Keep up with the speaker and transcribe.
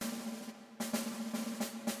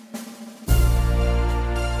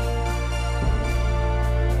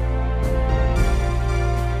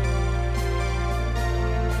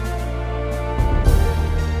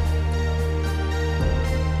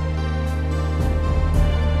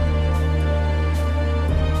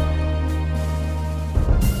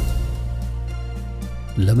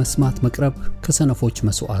ለመስማት መቅረብ ከሰነፎች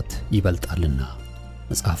መስዋዕት ይበልጣልና።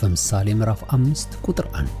 መጽሐፈ ምሳሌ ምዕራፍ 5 ቁጥር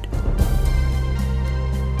 1።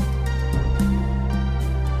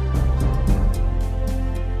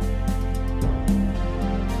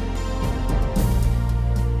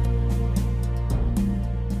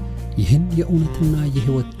 ይህን የእውነትና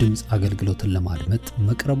የሕይወት ድምጽ አገልግሎትን ለማድመጥ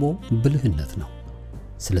መቅረቦ ብልህነት ነው።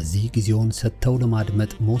 ስለዚህ ጊዜውን ሰጥተው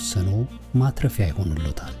ለማድመጥ መወሰኖ ማትረፊያ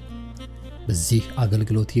ይሆንልዎታል። በዚህ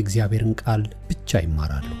አገልግሎት የእግዚአብሔርን ቃል ብቻ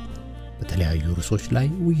ይማራሉ። በተለያዩ ርዕሶች ላይ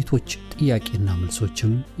ውይይቶች፣ ጥያቄና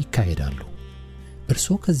መልሶችም ይካሄዳሉ።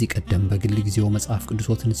 እርስዎ ከዚህ ቀደም በግል ጊዜው መጽሐፍ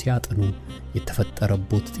ቅዱሶትን ሲያጠኑ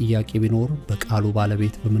የተፈጠረቦት ጥያቄ ቢኖር በቃሉ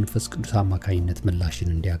ባለቤት በመንፈስ ቅዱስ አማካኝነት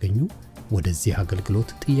ምላሽን እንዲያገኙ ወደዚህ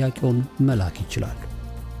አገልግሎት ጥያቄውን መላክ ይችላሉ።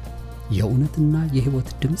 የእውነትና የሕይወት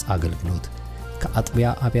ድምጽ አገልግሎት ከአጥቢያ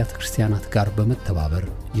አብያተ ክርስቲያናት ጋር በመተባበር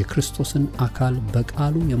የክርስቶስን አካል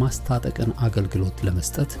በቃሉ የማስታጠቅን አገልግሎት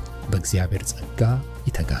ለመስጠት በእግዚአብሔር ጸጋ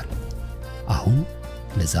ይተጋል። አሁን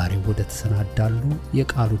ለዛሬው ወደ ተሰናዳሉ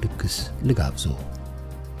የቃሉ ድግስ ልጋብዞ።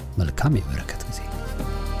 መልካም የበረከት ጊዜ።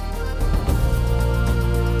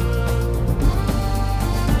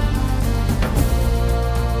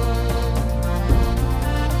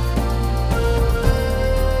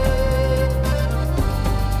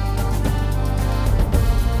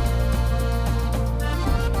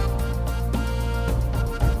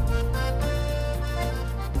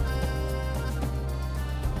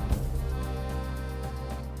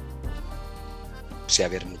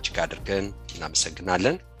 እግዚአብሔርን እጅግ አድርገን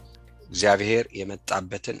እናመሰግናለን። እግዚአብሔር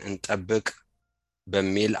የመጣበትን እንጠብቅ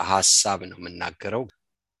በሚል ሐሳብ ነው የምናገረው።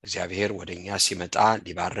 እግዚአብሔር ወደኛ ሲመጣ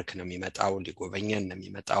ሊባርክ ነው የሚመጣው፣ ሊጎበኘን ነው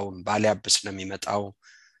የሚመጣው፣ ባሊያብስ ነው የሚመጣው፣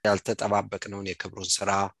 ያልተጠባበቅነውን የክብሩን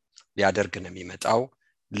ሥራ ሊያደርግ ነው የሚመጣው።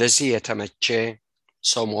 ለዚህ የተመቸ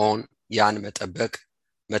ሰው መሆን፣ ያን መጠበቅ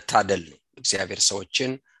መታደል ነው። እግዚአብሔር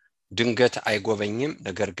ሰዎችን ድንገት አይጎበኝም።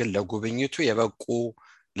 ነገር ግን ለጉብኝቱ የበቁ፣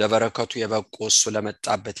 ለበረከቱ የበቁ፣ እሱ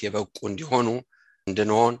ለመጣበት የበቁ እንዲሆኑ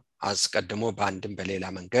እንድንሆን አስቀድሞ በአንድም በሌላ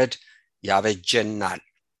መንገድ ያበጀናል፣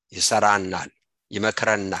 ይሰራናል፣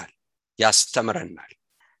 ይመክረናል፣ ያስተምረናል።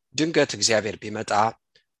 ድንገት እግዚአብሔር ቢመጣ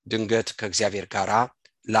ድንገት ከእግዚአብሔር ጋር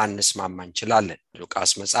ላንስማማ እንችላለን።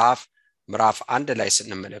 ሉቃስ መጽሐፍ ምዕራፍ 1 ላይ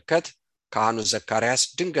ስንመለከት ካህኑ ዘካርያስ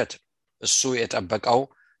ድንገት እሱ የጠበቀው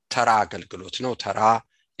ተራ አገልግሎት ነው። ተራ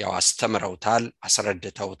ያው አስተምረውታል፣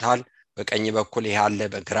 አስረድተውታል። በቀኝ በኩል ይያለ፣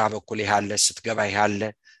 በግራ በኩል ይያለ፣ ስትገባ ይያለ፣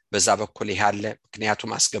 በዛ በኩል ይያለ።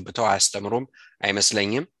 ምክንያቱም አስገብተው አያስተምሩም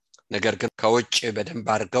አይመስለኝም። ነገር ግን ከውጭ በደንብ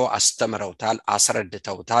አድርገው አስተምረውታል፣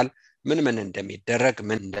 አስረድተውታል። ምን እንደሚደረግ፣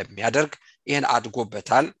 ምን እንደሚያደርግ ይሄን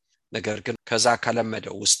አድጎበታል። ነገር ግን ከዛ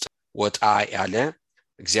ከለመደው ውስጥ ወጣ ያለ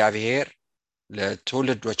እግዚአብሔር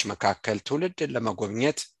ለትውልዶች መካከል ትውልድን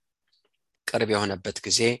ለመጎብኘት ቅርብ የሆነበት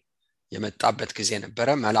ጊዜ የመጣበት ጊዜ ነበረ።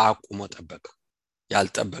 መልአክ ቆሞ ጠበቀው።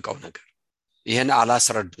 ያልጠበቀው ነገር ይሄን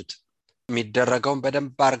አላስረዱት። የሚደረገውን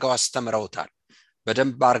በደንብ አድርገው አስተምረውታል፣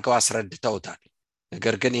 በደንብ አድርገው አስረድተውታል።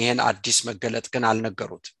 ነገር ግን ይሄን አዲስ መገለጥ ግን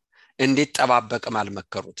አልነገሩት፣ እንዲጠባበቅም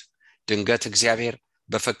አልመከሩት። ድንገት እግዚአብሔር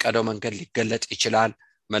በፈቀደው መንገድ ሊገለጥ ይችላል።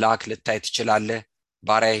 መልአክ ልታይ ትችላለህ፣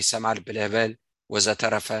 ባሪያ ይሰማል ብለህ በል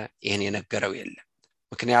ወዘተረፈ። ይሄን የነገረው የለም።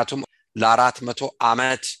 ምክንያቱም ለ400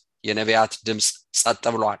 ዓመት የነቢያት ድምጽ ጸጥ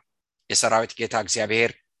ብሏል። የሰራዊት ጌታ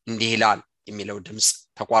እግዚአብሔር እንዲህ ይላል የሚለው ድምጽ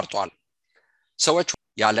ተቋርጧል። ሰዎች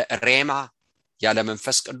ያለ ሬማ ያለ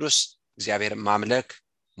መንፈስ ቅዱስ እግዚአብሔር ማምለክ፣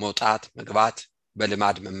 መውጣት፣ መግባት፣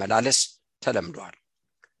 በልማድ መመላለስ ተለምዷል።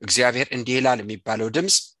 እግዚአብሔር እንዲህ ይላል የሚባለው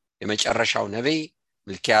ድምጽ የመጨረሻው ነብይ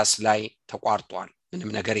ሚልክያስ ላይ ተቋርጧል። ምንም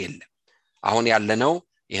ነገር የለም። አሁን ያለነው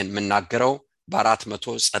ይሄን የምናገረው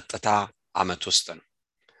በ400 ጸጥታ ዓመት ውስጥ ነው።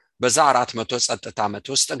 በዛ 400 ጸጥታ ዓመት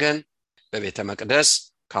ውስጥ ግን በቤተ መቅደስ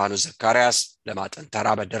ካህኑ ዘካርያስ ለማጠን ተራ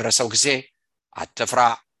በደረሰው ጊዜ አትፍራ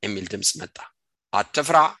የሚል ድምጽ መጣ።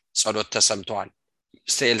 አትፍራ፣ ጸሎት ተሰምቷል።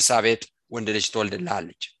 ኤልሳቤጥ ወንድ ልጅ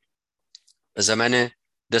ትወልድልሃለች፣ በዘመን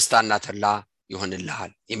ደስታና ተድላ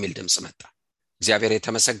ይሆንልሃል የሚል ድምጽ መጣ። እግዚአብሔር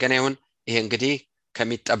የተመሰገነ ይሁን። ይሄ እንግዲህ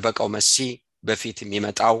ከሚጠበቀው መሲህ በፊት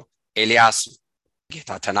የሚመጣው ኤልያስ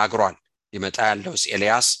ጌታ ተናግሯል። ሊመጣ ያለው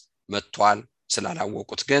ኤልያስ መጥቷል።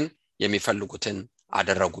 ስላላወቁት ግን የሚፈልጉትን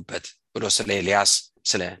አደረጉበት ብሎ ስለ ኤልያስ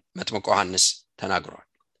ስለ መጥምቁ ዮሐንስ ተናግሯል።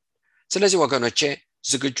 ስለዚህ ወገኖቼ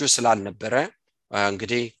ዝግጁ ስላልነበረ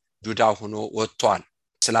እንግዲህ ዱዳ ሆኖ ወጥቷል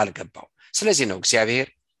ስላልገባው። ስለዚህ ነው እግዚአብሔር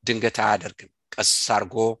ድንገት አያደርግም፣ ቀስ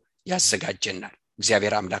አድርጎ ያዘጋጀናል።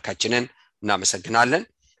 እግዚአብሔር አምላካችንን እናመሰግናለን።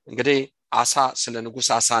 እንግዲህ አሳ፣ ስለ ንጉስ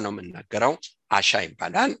አሳ ነው የምናገረው። አሻ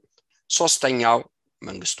ይባላል። ሶስተኛው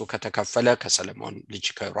መንግስቱ ከተከፈለ ከሰለሞን ልጅ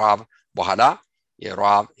ከሮዓብ በኋላ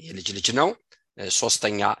የሮዓብ የልጅ ልጅ ነው።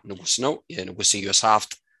 ሶስተኛ ንጉስ ነው። የንጉስ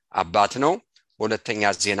ኢዮሳፍጥ አባት ነው። በሁለተኛ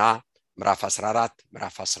ዜና ምዕራፍ 14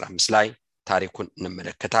 ምዕራፍ 15 ላይ ታሪኩን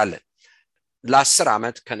እንመለከታለን። ለ10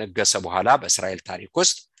 ዓመት ከነገሰ በኋላ በእስራኤል ታሪክ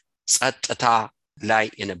ውስጥ ጸጥታ ላይ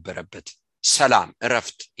የነበረበት ሰላም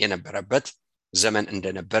እረፍት የነበረበት ዘመን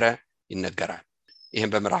እንደነበረ ይነገራል።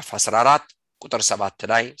 ይህም በምዕራፍ 14 ቁጥር 7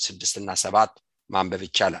 ላይ 6 እና 7 ማንበብ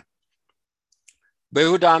ይቻላል።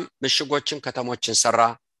 በይሁዳም ምሽጎችን ከተሞችን ሰራ።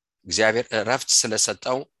 እግዚአብሔር እረፍት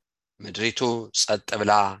ስለሰጠው ምድሪቱ ጸጥ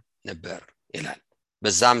ብላ ነበር ይላል።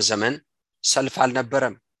 በዛም ዘመን ሰልፍ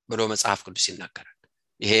አልነበረም ብሎ መጽሐፍ ቅዱስ ይናገራል።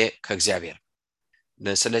 ይሄ ከእግዚአብሔር።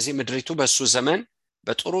 ስለዚህ ምድሪቱ በሱ ዘመን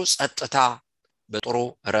በጥሩ ጸጥታ በጥሩ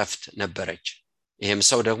እረፍት ነበረች። ይሄም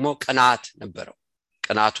ሰው ደግሞ ቅናት ነበረው።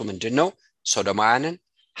 ቅናቱ ምንድነው? ሶዶማውያንን፣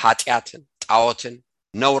 ኃጢያትን፣ ጣዖትን፣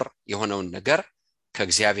 ነውር የሆነውን ነገር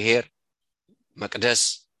ከእግዚአብሔር መቅደስ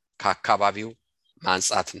ከአካባቢው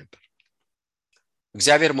ማንጻት ነበር።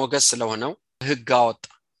 እግዚአብሔር ሞገስ ስለሆነው ሕግ አወጣ።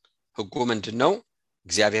 ሕጉ ምንድነው?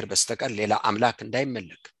 እግዚአብሔር በስተቀር ሌላ አምላክ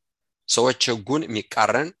እንዳይመለክ፣ ሰዎች ሕጉን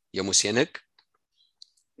የሚቃረን የሙሴን ሕግ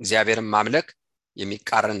እግዚአብሔርን ማምለክ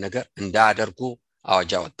የሚቃረን ነገር እንዳያደርጉ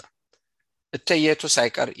አዋጅ አወጣ። እቴጌይቱ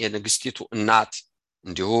ሳይቀር የንግስቲቱ እናት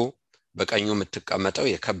እንዲሁ በቀኙ የምትቀመጠው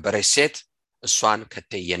የከበረች ሴት እሷን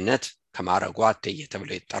ከእቴጌነት ከማረጓ እቴጌ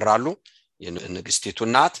ተብለው ይጠራሉ። የንግስቲቱ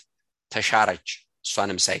እናት ተሻረች፣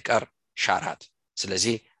 እሷንም ሳይቀር ሻራት።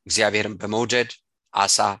 ስለዚህ እግዚአብሔርን በመውደድ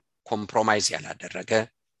አሳ ኮምፕሮማይዝ ያላደረገ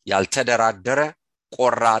ያልተደራደረ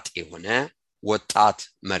ቆራጥ የሆነ ወጣት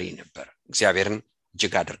መሪ ነበር። እግዚአብሔርን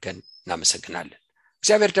እጅግ አድርገን እናመሰግናለን።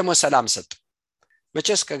 እግዚአብሔር ደግሞ ሰላም ሰጠ።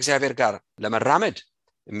 መቼስ ከእግዚአብሔር ጋር ለመራመድ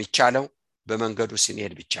የሚቻለው በመንገዱ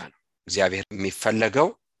ሲንሄድ ብቻ ነው። እግዚአብሔር የሚፈለገው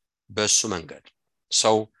በሱ መንገድ።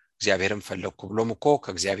 ሰው እግዚአብሔርን ፈለግኩ ብሎም እኮ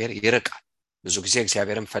ከእግዚአብሔር ይርቃል። ብዙ ጊዜ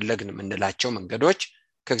እግዚአብሔርን ፈለግን የምንላቸው መንገዶች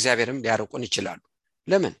ከእግዚአብሔርም ሊያርቁን ይችላሉ።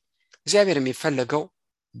 ለምን? እግዚአብሔር የሚፈለገው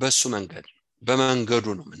በሱ መንገድ በመንገዱ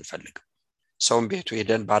ነው የምንፈልገው። ሰውም ቤቱ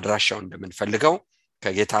ሄደን ባድራሻው እንደምንፈልገው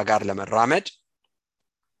ከጌታ ጋር ለመራመድ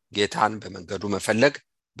ጌታን በመንገዱ መፈለግ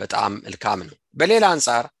በጣም መልካም ነው። በሌላ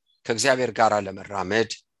አንፃር ከእግዚአብሔር ጋር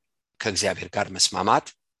ለመራመድ ከእግዚአብሔር ጋር መስማማት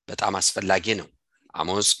በጣም አስፈላጊ ነው።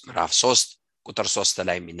 አሞጽ ምዕራፍ 3 ቁጥር 3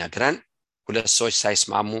 ላይ የሚነግረን ሁለት ሰዎች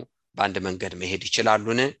ሳይስማሙ በአንድ መንገድ መሄድ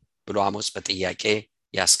ይችላሉን ብሎ አሞጽ በጥያቄ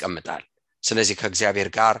ያስቀምጣል። ስለዚህ ከእግዚአብሔር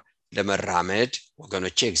ጋር ለመራመድ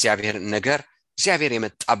ወገኖቼ እግዚአብሔርን ነገር እግዚአብሔር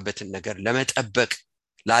የመጣበትን ነገር ለመጠበቅ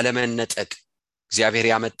ላለመነጠቅ እግዚአብሔር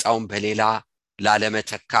ያመጣውን በሌላ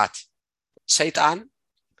ላለመተካት ሰይጣን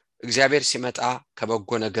እግዚአብሔር ሲመጣ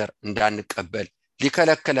ከበጎ ነገር እንዳንቀበል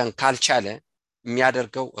ሊከለክለን ካልቻለ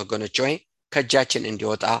የሚያደርገው ወገኖቼ ወይ ከእጃችን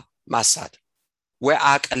እንዲወጣ ማሳት ወይ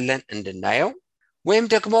አቀለን እንድናየው ወይም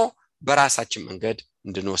ደግሞ በራሳችን መንገድ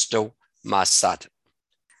እንድንወስደው ማሳት።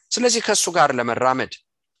 ስለዚህ ከሱ ጋር ለመራመድ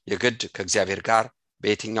የግድ ከእግዚአብሔር ጋር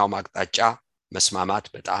በየትኛው አቅጣጫ መስማማት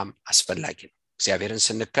በጣም አስፈላጊ ነው። እግዚአብሔርን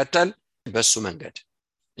ስንከተል በሱ መንገድ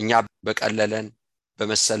እኛ በቀለለን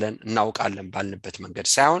በመሰለን እናውቃለን ባልንበት መንገድ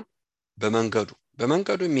ሳይሆን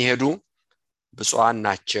በመንገዱ የሚሄዱ ብፁዓን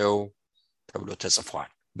ናቸው ተብሎ ተጽፏል።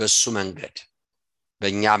 በሱ መንገድ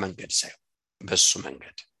በእኛ መንገድ ሳይሆን በሱ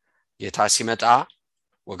መንገድ። ጌታ ሲመጣ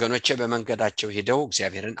ወገኖቼ በመንገዳቸው ሄደው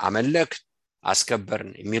እግዚአብሔርን አመለክ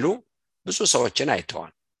አስከበርን የሚሉ ብዙ ሰዎችን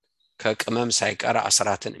አይተዋል። ከቅመም ሳይቀር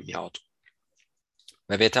አስራትን የሚያወጡ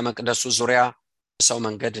በቤተ መቅደሱ ዙሪያ ሰው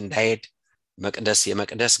መንገድ እንዳይሄድ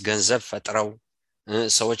የመቅደስ ገንዘብ ፈጥረው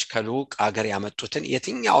ሰዎች ከሩቅ አገር ያመጡትን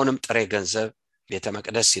የትኛውንም ጥሬ ገንዘብ ቤተ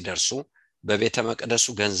መቅደስ ሲደርሱ በቤተ መቅደሱ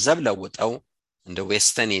ገንዘብ ለውጠው እንደ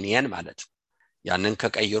ዌስተርን ዩኒየን ማለት ያንን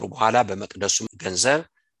ከቀየሩ በኋላ በመቅደሱ ገንዘብ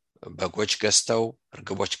በጎች ገዝተው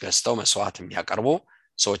እርግቦች ገዝተው መስዋዕት የሚያቀርቡ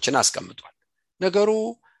ሰዎችን አስቀምጧል። ነገሩ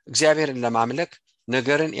እግዚአብሔርን ለማምለክ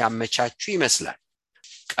ነገርን ያመቻቹ ይመስላል፣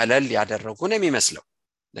 ቀለል ያደረጉ ነው የሚመስለው።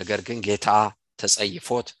 ነገር ግን ጌታ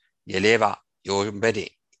ተጸይፎት የሌባ የወንበዴ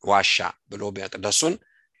ዋሻ ብሎ መቅደሱን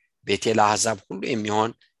ቤቴ ለአሕዛብ ሁሉ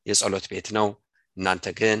የሚሆን የጸሎት ቤት ነው፣ እናንተ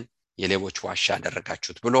ግን የሌቦች ዋሻ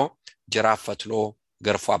አደረጋችሁት ብሎ ጅራፍ ፈትሎ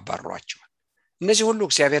ገርፎ አባረሯቸዋል። እነዚህ ሁሉ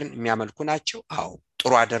እግዚአብሔርን የሚያመልኩ ናቸው። አዎ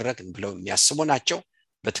ጥሩ አደረግን ብለው የሚያስቡ ናቸው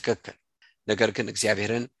በትክክል። ነገር ግን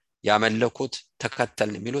እግዚአብሔርን ያመለኩት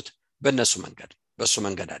ተከተልን የሚሉት በእነሱ መንገድ በሱ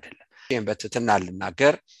መንገድ አይደለም። ይህን በትህትና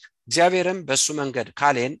ልናገር፣ እግዚአብሔርም በሱ መንገድ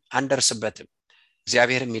ካሌን አንደርስበትም።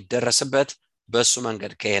 እግዚአብሔር የሚደረስበት በሱ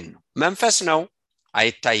መንገድ ከሄን ነው። መንፈስ ነው፣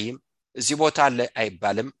 አይታይም፣ እዚህ ቦታ አለ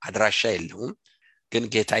አይባልም፣ አድራሻ የለውም። ግን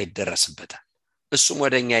ጌታ ይደረስበታል። እሱም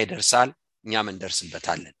ወደኛ ይደርሳል፣ እኛም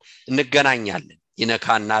እንደርስበታለን፣ እንገናኛለን፣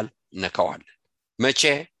 ይነካናል፣ እነካዋለን። መቼ?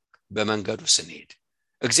 በመንገዱ ስንሄድ።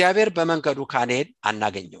 እግዚአብሔር በመንገዱ ካንሄድ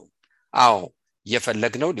አናገኘውም። አዎ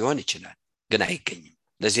እየፈለግነው ሊሆን ይችላል፣ ግን አይገኝም።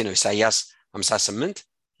 ለዚህ ነው ኢሳይያስ 58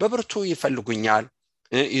 በብርቱ ይፈልጉኛል፣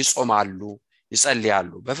 ይጾማሉ፣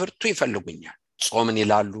 ይጸልያሉ፣ በብርቱ ይፈልጉኛል። ጾምን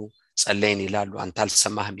ይላሉ፣ ጸለይን ይላሉ፣ አንተ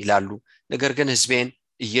አልሰማህም ይላሉ። ነገር ግን ሕዝቤን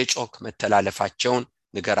እየጮክ መተላለፋቸውን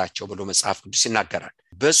ንገራቸው ብሎ መጽሐፍ ቅዱስ ይናገራል።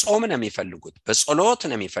 በጾም ነው የሚፈልጉት፣ በጸሎት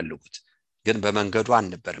ነው የሚፈልጉት፣ ግን በመንገዱ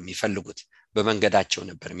አልነበረም የሚፈልጉት፣ በመንገዳቸው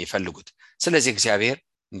ነበር የሚፈልጉት። ስለዚህ እግዚአብሔር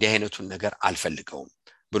እንዲህ አይነቱን ነገር አልፈልገውም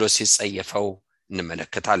ብሎ ሲጸየፈው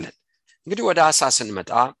እንመለከታለን። እንግዲህ ወደ አሳ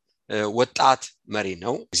ስንመጣ ወጣት መሪ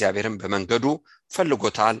ነው። እግዚአብሔርም በመንገዱ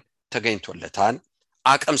ፈልጎታል፣ ተገኝቶለታል፣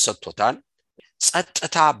 አቅም ሰጥቶታል።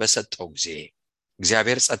 ጸጥታ በሰጠው ጊዜ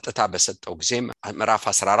እግዚአብሔር ጸጥታ በሰጠው ጊዜ ምዕራፍ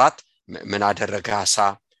 14 ምን አደረገ? አሳ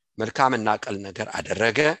መልካምና ቅን ነገር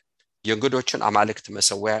አደረገ። የእንግዶችን አማልክት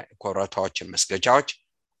መሰዊያ፣ ኮረብታዎችን መስገጃዎች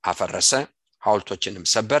አፈረሰ፣ ሐውልቶችንም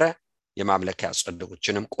ሰበረ፣ የማምለኪያ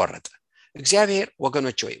ዐፀዶችንም ቆረጠ። እግዚአብሔር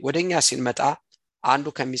ወገኖች ሆይ ወደኛ ሲመጣ አንዱ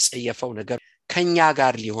ከሚጸየፈው ነገር ከኛ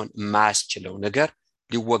ጋር ሊሆን የማያስችለው ነገር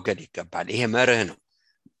ሊወገድ ይገባል። ይሄ መርህ ነው።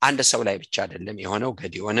 አንድ ሰው ላይ ብቻ አይደለም የሆነው።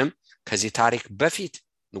 ገዲዮንም ከዚህ ታሪክ በፊት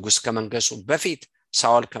ንጉስ ከመንገሱ በፊት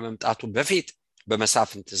ሳኦል ከመምጣቱ በፊት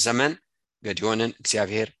በመሳፍንት ዘመን ገዲዮንን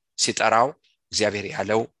እግዚአብሔር ሲጠራው እግዚአብሔር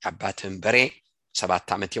ያለው የአባትህን በሬ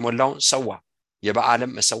 7 ዓመት የሞላውን ሰዋ፣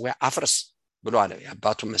 የበዓልም መሰዊያ አፍርስ ብሎ አለ።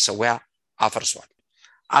 የአባቱን መሰዊያ አፍርሷል።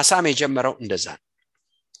 አሳም የጀመረው እንደዛ ነው።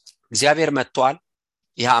 እግዚአብሔር መጥቷል።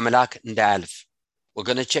 ይህ አምላክ እንዳያልፍ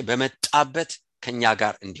ወገኖቼ በመጣበት ከኛ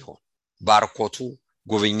ጋር እንዲሆን ባርኮቱ፣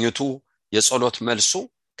 ጉብኝቱ፣ የጸሎት መልሱ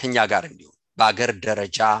ከኛ ጋር እንዲሆን በአገር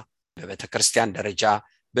ደረጃ፣ በቤተክርስቲያን ደረጃ፣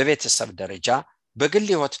 በቤተሰብ ደረጃ፣ በግል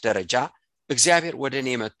ሕይወት ደረጃ እግዚአብሔር ወደኔ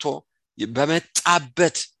መጥቶ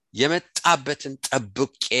የመጣበትን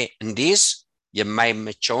ጠብቄ እንዲይዝ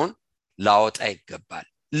የማይመቸውን ላወጣ ይገባል፣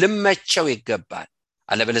 ልመቸው ይገባል።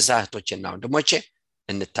 አለበለዚያ እህቶችና ወንድሞቼ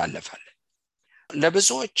እንታለፋለን።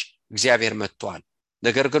 ለብዙዎች እግዚአብሔር መጥቷል።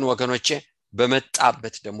 ነገር ግን ወገኖቼ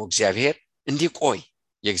በመጣበት ደግሞ እግዚአብሔር እንዲቆይ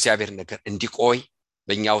የእግዚአብሔር ነገር እንዲቆይ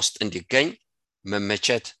በእኛ ውስጥ እንዲገኝ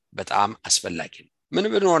መመቸት በጣም አስፈላጊ ነው። ምን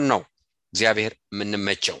ብንሆን ነው እግዚአብሔር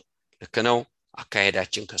የምንመቸው? ልክ ነው።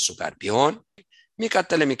 አካሄዳችን ከሱ ጋር ቢሆን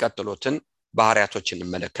የሚቀጥሉትን ባህሪያቶችን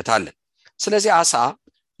እንመለከታለን። ስለዚህ አሳ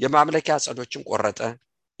የማምለኪያ ዐፀዶችን ቆረጠ።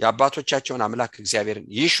 የአባቶቻቸውን አምላክ እግዚአብሔርን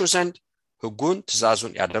ይሹ ዘንድ ሕጉን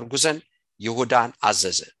ትእዛዙን ያደርጉ ዘንድ ይሁዳን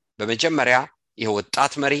አዘዘ። በመጀመሪያ ይህ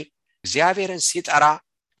ወጣት መሪ እግዚአብሔርን ሲጠራ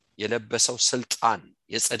የለበሰው ስልጣን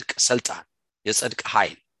የጽድቅ ስልጣን፣ የጽድቅ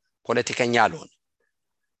ኃይል፣ ፖለቲከኛ አልሆነ።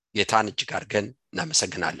 ጌታን እጅግ አድርገን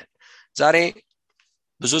እናመሰግናለን። ዛሬ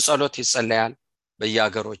ብዙ ጸሎት ይጸለያል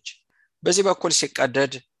በየሀገሮች። በዚህ በኩል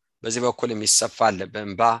ሲቀደድ በዚህ በኩል የሚሰፋል፣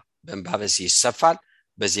 በእንባ በዚህ ይሰፋል፣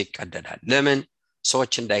 በዚህ ይቀደዳል። ለምን?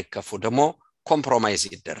 ሰዎች እንዳይከፉ ደግሞ ኮምፕሮማይዝ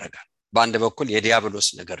ይደረጋል። በአንድ በኩል የዲያብሎስ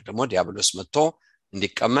ነገር ደግሞ ዲያብሎስ መጥቶ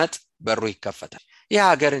እንዲቀመጥ በሩ ይከፈታል። ይህ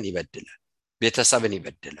ሀገርን ይበድላል፣ ቤተሰብን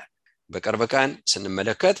ይበድላል። በቅርብ ቀን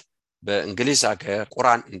ስንመለከት በእንግሊዝ ሀገር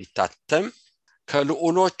ቁርአን እንዲታተም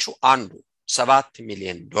ከልዑሎቹ አንዱ $7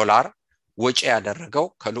 ሚሊዮን ወጪ ያደረገው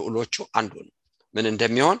ከልዑሎቹ አንዱ ነው። ምን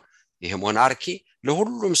እንደሚሆን ይህ ሞናርኪ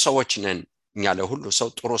ለሁሉም ሰዎች ነን፣ እኛ ለሁሉ ሰው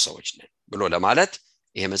ጥሩ ሰዎች ነን ብሎ ለማለት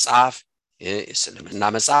ይሄ መጽሐፍ እስልምና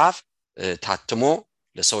መጽሐፍ ታትሞ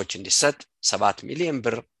ለሰዎች እንዲሰጥ $7 ሚሊዮን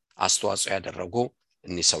አስተዋጽኦ ያደረጉ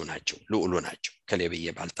እነዚህ ሰው ናቸው፣ ልዑሉ ናቸው። ከሌብዬ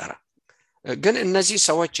ባልጠራ ግን እነዚህ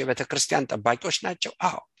ሰዎች የቤተክርስቲያን ጠባቂዎች ናቸው።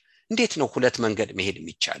 አዎ። እንዴት ነው ሁለት መንገድ መሄድ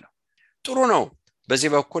የሚቻለው? ጥሩ ነው። በዚህ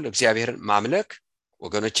በኩል እግዚአብሔርን ማምለክ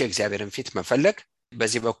ወገኖቼ፣ እግዚአብሔርን ፊት መፈለግ፣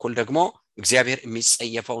 በዚህ በኩል ደግሞ እግዚአብሔር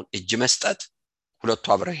የሚጸየፈውን እጅ መስጠት። ሁለቱ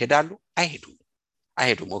አብረው ይሄዳሉ?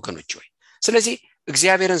 አይሄዱም ወገኖቼ ሆይ። ስለዚህ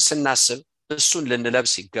እግዚአብሔርን ስናስብ እሱን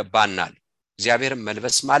ልንለብስ ይገባናል። እግዚአብሔርን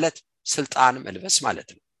መልበስ ማለት ስልጣን መልበስ ማለት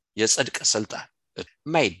ነው። የጽድቅ ስልጣን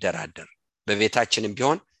የማይደራደር በቤታችንም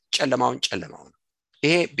ቢሆን ጨለማውን ነው።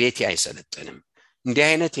 ይሄ ቤት አይሰለጥንም። እንዲህ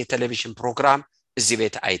አይነት የቴሌቪዥን ፕሮግራም እዚህ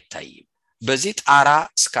ቤት አይታይም። በዚህ ጣራ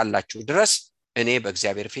እስካላችሁ ድረስ እኔ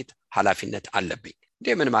በእግዚአብሔር ፊት ኃላፊነት አለብኝ።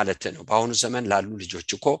 እንዴ ምን ማለት ነው? በአሁኑ ዘመን ላሉ ልጆች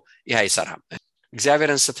እኮ ይሄ አይሰራም።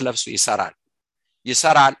 እግዚአብሔርን ስትለብሱ ይሰራል።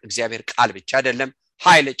 እግዚአብሔር ቃል ብቻ አይደለም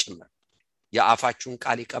ኃይል ጭምር። የአፋችሁን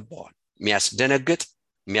ቃል ይቀባዋል። የሚያስደነግጥ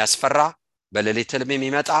የሚያስፈራ በሌሊት ህልም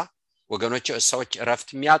የሚመጣ ወገኖች ሰዎች እረፍት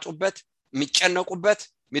የሚያጡበት፣ የሚጨነቁበት፣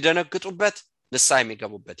 የሚደነግጡበት፣ ንስሐ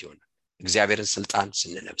የሚገቡበት ይሆናል እግዚአብሔርን ስልጣን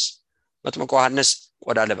ስንለብስ። መጥምቁ ዮሐንስ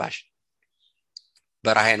ቆዳ ለባሽ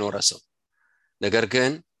በረሃ የኖረ ሰው፣ ነገር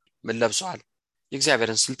ግን ምን ለብሷል?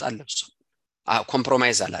 የእግዚአብሔርን ስልጣን ለብሷል።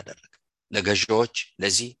 ኮምፕሮማይዝ አላደረገም ለገዢዎች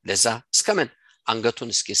ለዚህ ለዛ እስከምን አንገቱን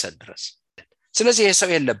እስኪሰጥ ድረስ። ስለዚህ የሰው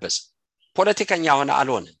የለበሰ ፖለቲከኛ ሆነ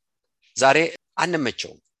አልሆነም። ዛሬ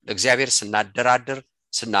አንመቸውም። ለእግዚአብሔር ስናደራድር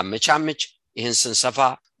ስናመቻመች ይህን ስንሰፋ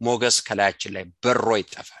ሞገስ ከላያችን ላይ በሮ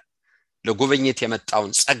ይጠፋል። ለጉብኝት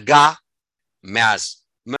የመጣውን ጸጋ መያዝ።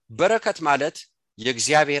 በረከት ማለት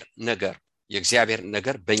የእግዚአብሔር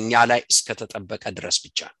ነገር በእኛ ላይ እስከተጠበቀ ድረስ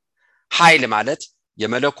ብቻ ነው። ኃይል ማለት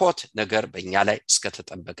የመለኮት ነገር በእኛ ላይ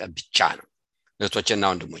እስከተጠበቀ ብቻ ነው። እህቶችና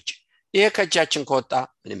ወንድሞቼ ይሄ ከእጃችን ከወጣ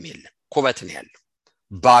ምንም የለም፣ ኩበት ነው ያለው፣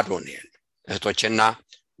 ባዶ ነው ያለው እህቶችና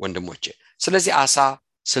ወንድሞቼ። ስለዚህ አሳ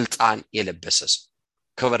ስልጣን የለበሰ ሰው፣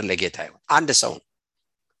 ክብር ለጌታ ይሁን፣ አንድ ሰው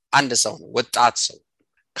ነው፣ ወጣት ሰው።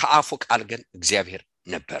 ከአፉ ቃል ግን እግዚአብሔር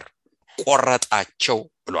ነበር፣ ቆረጣቸው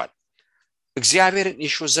ብሏል። እግዚአብሔርን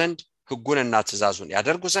ይሹ ዘንድ ሕጉንና ትእዛዙን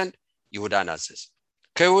ያደርጉ ዘንድ ይሁዳን አዘዘ።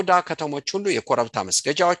 ከይሁዳ ከተሞች ሁሉ የኮረብታ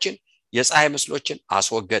መስገጃዎችን፣ የፀሐይ ምስሎችን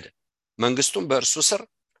አስወገደ። መንግስቱም በእርሱ ስር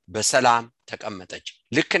በሰላም ተቀመጠች።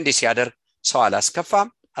 ልክ እንዲህ ሲያደርግ ሰው አላስከፋም፣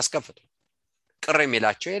 አስከፍቶ ቅር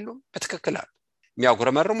የሚላቸው የሉም። በትክክል አሉ፣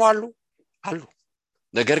 የሚያጉረመርሙ አሉ።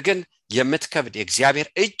 ነገር ግን የምትከብድ የእግዚአብሔር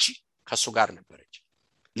እጅ ከሱ ጋር ነበረች።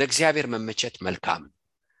 ለእግዚአብሔር መመቸት መልካም ነው።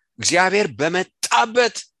 እግዚአብሔር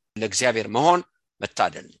በመጣበት ለእግዚአብሔር መሆን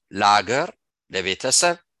መታደል ነው፣ ለአገር፣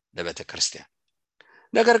 ለቤተሰብ፣ ለቤተክርስቲያን።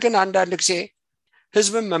 ነገር ግን አንዳንድ ጊዜ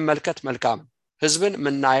ህዝብን መመልከት መልካም ነው። ህዝብን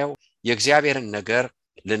የምናየው የእግዚአብሔርን ነገር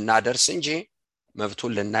ልናደርስ እንጂ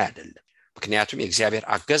መብቱን ልናይ አይደለም። ምክንያቱም የእግዚአብሔር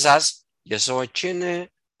አገዛዝ የሰዎችን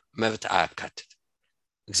መብት አያካትት።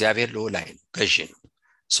 እግዚአብሔር ልዑል ነው፣ ገዢ ነው።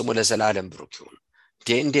 ስሙ ለዘላለም ብሩክ ይሁን።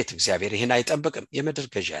 እንዴት እግዚአብሔር ይህን አይጠብቅም? የምድር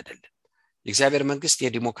ገዢ አይደለም። የእግዚአብሔር መንግስት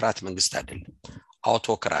የዲሞክራት መንግስት አይደለም፣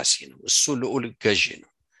 አውቶክራሲ ነው። እሱ ልዑል ገዢ ነው።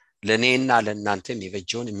 ለእኔና ለእናንተ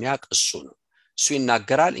የሚበጀውን የሚያውቅ እሱ ነው። እሱ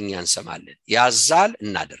ይናገራል፣ እኛ እንሰማለን፣ ያዛል፣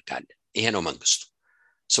 እናደርጋለን። ይሄ ነው መንግስቱ።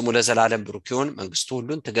 ስሙ ለዘላለም ብሩክ ይሁን። መንግስቱ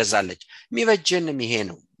ሁሉን ትገዛለች። የሚበጀንም ይሄ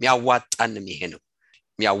ነው፣ የሚያዋጣንም ይሄ ነው።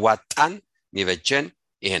 የሚያዋጣን የሚበጀን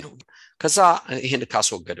ይሄ ነው። ከዛ ይሄን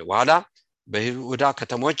ካስወገደ በኋላ በይሁዳ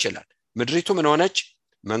ከተሞች ይላል ምድሪቱ ምን ሆነች?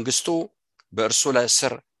 መንግስቱ በእርሱ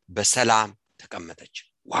ስር በሰላም ተቀመጠች።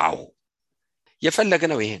 ዋው!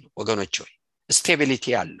 የፈለግነው ይሄ ነው ወገኖች ሆይ፣ ስቴቢሊቲ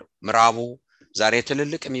ያለው ምዕራቡ። ዛሬ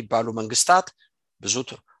ትልልቅ የሚባሉ መንግስታት ብዙ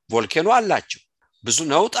ቮልኬኖ አላቸው፣ ብዙ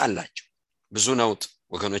ነውጥ አላቸው። ብዙ ነውጥ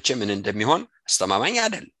ወገኖቼ ምን እንደሚሆን አስተማማኝ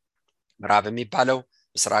አይደለም። ምዕራብ የሚባለው፣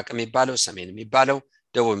 ምስራቅ የሚባለው፣ ሰሜን የሚባለው፣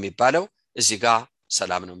 ደቡብ የሚባለው እዚህ ጋር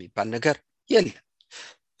ሰላም ነው የሚባል ነገር የለም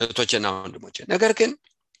እህቶችና ወንድሞቼ። ነገር ግን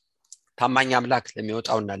ታማኝ አምላክ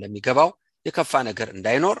ለሚወጣውና ለሚገባው የከፋ ነገር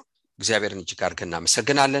እንዳይኖር እግዚአብሔርን እጅግ አድርገን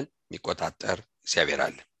እናመሰግናለን። የሚቆጣጠር እግዚአብሔር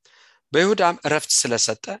አለ። በይሁዳም ዕረፍት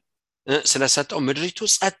ስለሰጠው ምድሪቱ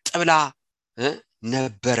ጸጥ ብላ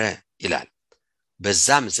ነበረ ይላል።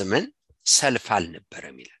 በዛም ዘመን ሰልፍ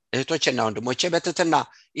አልነበረም ይላል። እህቶችና ወንድሞቼ በትህትና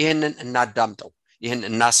ይህንን እናዳምጠው፣ ይህን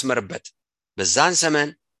እናስመርበት። በዛን ዘመን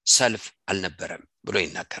ሰልፍ አልነበረም ብሎ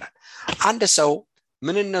ይናገራል። አንድ ሰው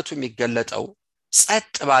ምንነቱ የሚገለጠው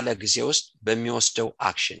ጸጥ ባለ ጊዜ ውስጥ በሚወስደው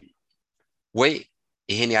አክሽን ነው። ወይ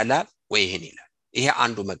ይሄን ያላል ወይ ይሄን ይላል። ይሄ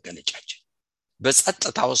አንዱ መገለጫችን።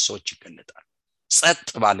 በጸጥታ ውስጥ ሰዎች ይገለጣሉ። ጸጥ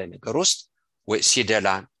ባለ ነገር ውስጥ ወይ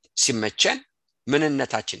ሲደላን ሲመቸን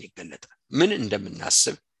ምንነታችን ይገለጣል። ምን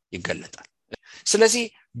እንደምናስብ ይገለጣል። ስለዚህ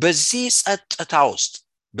በዚህ ጸጥታ ውስጥ፣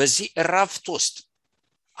 በዚህ ዕረፍት ውስጥ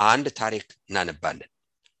አንድ ታሪክ እናነባለን።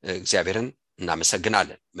 እግዚአብሔርን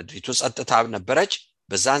እናመሰግናለን። ምድሪቱ ጸጥታ ነበረች፣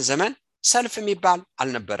 በዛን ዘመን ሰልፍ የሚባል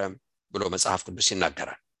አልነበረም ብሎ መጽሐፍ ቅዱስ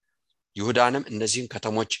ይናገራል። ይሁዳንም እነዚህን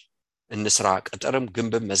ከተሞች እንስራ፣ ቅጥርም፣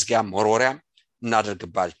 ግንብም፣ መዝጊያም፣ መወርወሪያም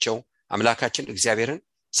እናደርግባቸው አምላካችን እግዚአብሔርን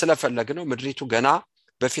ስለፈለግነው ምድሪቱ ገና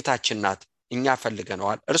በፊታችን ናት፣ እኛ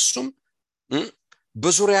ፈልገነዋል፣ እርሱም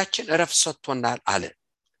በዙሪያችን ዕረፍት ሰጥቶናል አለ።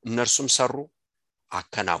 እነርሱም ሰሩ፣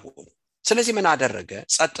 አከናወኑ። ስለዚህ ምን አደረገ?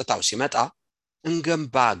 ጸጥታው ሲመጣ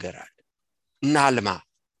እንገንባ ሀገር አለ፣ እናልማ።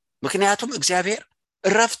 ምክንያቱም እግዚአብሔር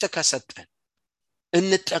ዕረፍት ከሰጠን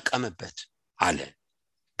እንጠቀምበት አለ።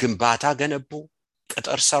 ግንባታ ገነቡ፣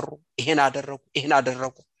 ቅጥር ሰሩ፣ ይሄን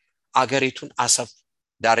አደረጉ። አገሪቱን አሰፉ፣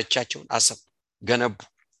 ዳርቻቸውን አሰፉ፣ ገነቡ።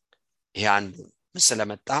 ይሄ አንዱ ምን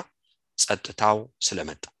ስለመጣ? ጸጥታው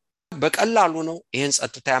ስለመጣ። በቀላሉ ነው ይሄን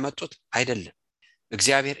ጸጥታ ያመጡት አይደለም።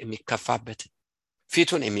 እግዚአብሔር የሚከፋበት፣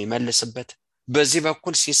 ፊቱን የሚመልስበት፣ በዚህ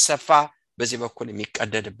በኩል ሲሰፋ በዚህ በኩል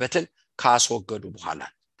የሚቀደድበትን ካስወገዱ በኋላ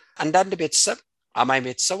አንዳንድ ቤተሰብ አማኝ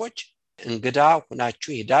ቤተሰቦች እንግዳ ሆናችሁ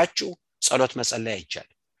ሄዳችሁ ጸሎት መጸለይ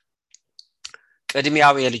አይቻልም።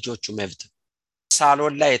 ቅድሚያው የልጆቹ መብት።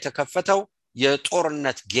 ሳሎን ላይ የተከፈተው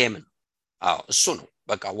የጦርነት ጌም ነው። እሱ ነው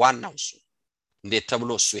በቃ ዋናው እሱ። እንዴት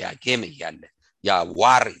ተብሎ እሱ ያ ጌም እያለ ያ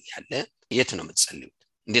ዋር እያለ የት ነው የምትጸልዩት?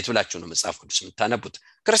 እንዴት ብላችሁ ነው መጽሐፍ ቅዱስ የምታነቡት?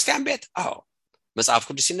 ክርስቲያን ቤት መጽሐፍ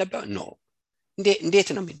ቅዱስ ሲነበብ ነው። እንዴት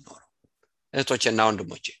ነው የሚኖረው? እህቶችና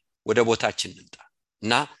ወንድሞቼ ወደ ቦታችን እንምጣ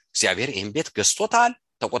እና እግዚአብሔር ይህን ቤት ገዝቶታል፣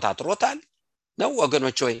 ተቆጣጥሮታል ነው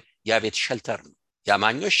ወገኖች? ወይ ያ ቤት ሸልተር ነው?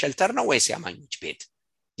 ያማኞች ሸልተር ነው ወይስ ያማኞች ቤት?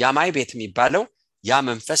 ያማይ ቤት የሚባለው ያ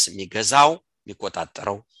መንፈስ የሚገዛው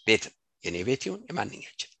የሚቆጣጠረው ቤት የኔ ቤት ይሁን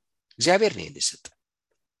የማንኛችን እግዚአብሔር ነው የሰጠ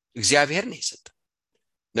እግዚአብሔር ነው የሰጠ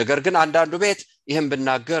ነገር ግን አንዳንዱ ቤት ይሄን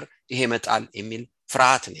ብናገር ይሄ መጣል የሚል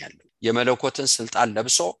ፍርሃት ነው ያለው የመለኮትን ስልጣን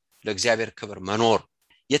ለብሶ ለእግዚአብሔር ክብር መኖር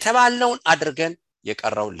የተባለውን አድርገን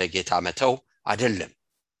የቀረው ለጌታ መተው አይደለም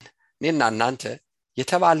እኔና እናንተ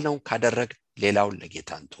የተባለውን ካደረግ ሌላውን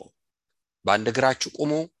ለጌታ እንተው በአንድ እግራችሁ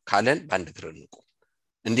ቁሙ ካለን በአንድ እግር እንቁም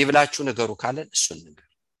እንዲህ ብላችሁ ነገሩ ካለን እሱን ነገር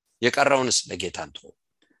የቀረውንስ ለጌታ እንተው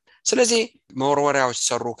ስለዚህ መወርወሪያዎች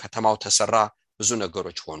ሰሩ ከተማው ተሰራ ብዙ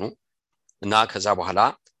ነገሮች ሆኑ እና ከዛ በኋላ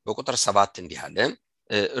በቁጥር 7 እንዲህ አለ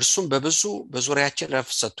እርሱም በብዙ በዙሪያችን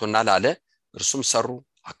ረፍት ሰጥቶናል አለ እርሱም ሰሩ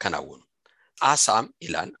አከናወኑ አሳም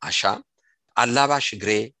ይላል አሻ አላባሽ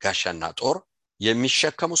ግሬ ጋሻና ጦር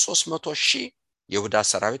የሚሸከሙ 300,000 ይሁዳ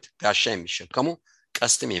ሰራዊት ጋሻ የሚሸከሙ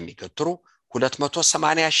ቀስትም የሚገትሩ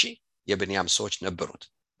 280,000 የብንያም ሰዎች ነበሩት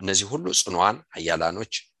እነዚህ ሁሉ ጽኑዓን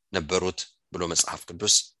ኃያላኖች ነበሩት ብሎ መጽሐፍ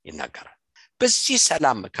ቅዱስ ይናገራል በዚህ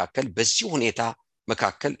ሰላም መካከል በዚህ ሁኔታ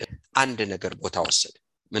መካከል አንድ ነገር ቦታ ወሰደ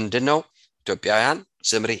ምንድነው ኢትዮጵያውያን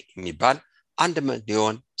ዘምሪ የሚባል 1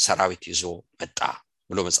 ሚሊዮን ሰራዊት ይዞ መጣ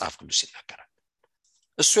ብሎ መጽሐፍ ቅዱስ ይናገራል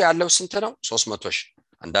እሱ ያለው ስንት ነው 300,000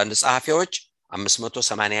 አንዳንድ ጸሐፊዎች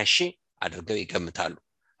 580,000 አድርገው ይገምታሉ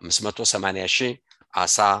 580,000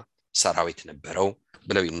 አሳ ሰራዊት ነበረው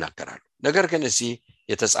ብለው ይናገራሉ ነገር ግን እዚህ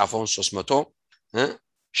የተጻፈውን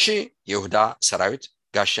 300,000 ይሁዳ ሰራዊት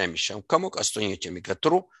ጋሻ የሚሸከሙ ቀስተኞች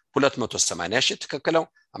የሚገትሩ 280,000 ተከክለው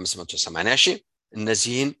 580,000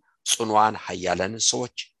 እነዚህን ጽኑዓን ኃያላን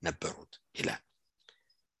ሰዎች ነበሩት ይላል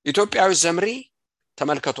ኢትዮጵያዊ ዘምሪ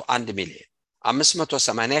ተመልከቱ 1 ሚሊዮን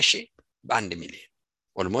 580,000 በ1 ሚሊዮን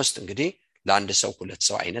ኦልሞስት እንግዲህ ለአንድ ሰው ሁለት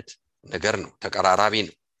ሰው አይነት ነገር ነው ተቀራራቢ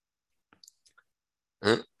ነው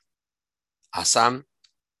አሳም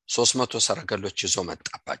 300 ሰረገሎች ይዞ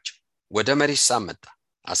መጣባቸው ወደ መሪሳም መጣ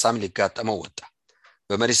አሳም ሊጋጠመው ወጣ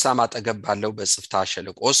በመሪሳም አጠገብ ባለው በጽፍታ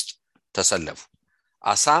ሸለቆ ውስጥ ተሰለፉ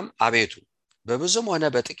አሳም አቤቱ በብዙም ሆነ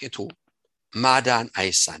በጥቂቱ ማዳን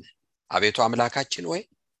አይሳነ አቤቱ አምላካችን ወይ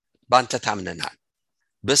ባንተ ታምነናል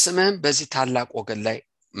በስምህም በዚህ ታላቅ ወገን ላይ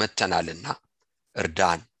መተናልና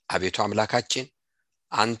እርዳን አቤቱ አምላካችን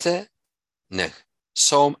አንተ ነህ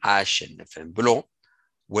ሰውም አያሸንፍም ብሎ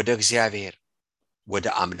ወደ እግዚአብሔር ወደ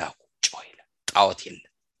አምላኩ ጮኸ ጣዖት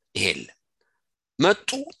የለም ይሄ የለም መጡ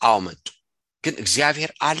አው መጡ ግን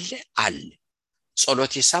እግዚአብሔር አለ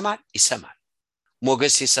ጸሎት ይሰማል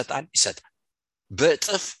ሞገስ ይሰጣል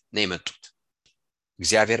በእጥፍ ነው የመጡት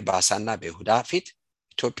እግዚአብሔር በአሳና በይሁዳ ፊት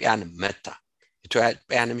ኢትዮጵያን መታ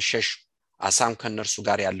ኢትዮጵያንም ሸሹ አሳም ከነርሱ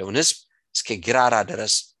ጋር ያለውን ሕዝብ እስከ ግራራ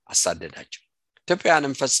ድረስ አሳደዳቸው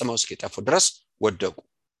ኢትዮጵያንም ፈጽመው እስኪጠፉ ድረስ ወደቁ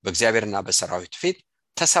በእግዚአብሔርና በሰራዊት ፊት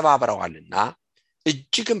ተሰባብረዋልና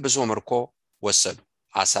እጅግም ብዙ ምርኮ ወሰዱ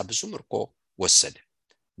አሳ ብዙ ምርኮ ወሰደ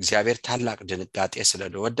እግዚአብሔር ታላቅ ድንጋጤ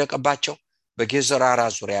ስለወደቀባቸው በጌዘራራ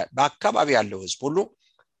ዙሪያ በአካባቢ ያለው ሕዝብ ሁሉ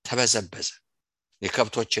ተበዘበዘ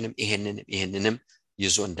የከብቶችንም ይሄንንም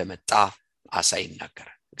ይዞ እንደመጣ አሳ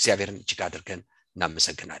ይናገራል እግዚአብሔርን እጅግ አድርገን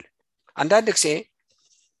እናመሰግናለን አንዳንድ ጊዜ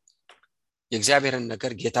የእግዚአብሔርን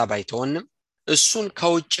ነገር ጌታ ባይተወንም እሱን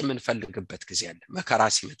ከውጭ የምንፈልግበት ጊዜ አለ መከራ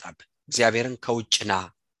ሲመጣብን እግዚአብሔርን ከውጭና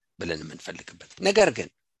ብለን የምንፈልግበት ነገር ግን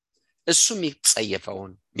እሱ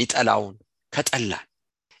የሚጸየፈውን የሚጠላውን ከጠላን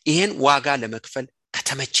ይሄን ዋጋ ለመክፈል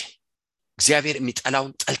ከተመቸን እግዚአብሔር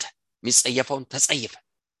የሚጠላውን ጠልተን የሚጸየፈውን ተጸይፈን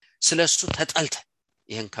ስለሱ ተጠልተን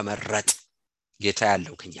ይሄን ከመረጥ ጌታ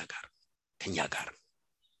ያለው ከኛ ጋር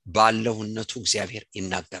ባለውነቱ እግዚአብሔር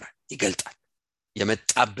ይናገራል ይገልጣል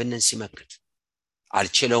የመጣብንን ሲመክት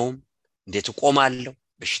አልችለውም እንዴት ቆማለሁ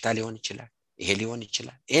በሽታ ሊሆን ይችላል ይሄ ሊሆን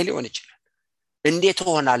ይችላል እንዴት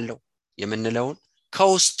ሆናለሁ የምንለውን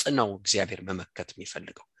ከውስጥ ነው እግዚአብሔር መመከት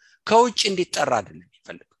የሚፈልገው ከውጭ እንዲጠራ አይደለም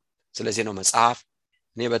የሚፈልገው ስለዚህ ነው መጽሐፍ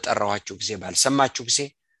እኔ በጠራኋችሁ ጊዜ ባልሰማችሁ ጊዜ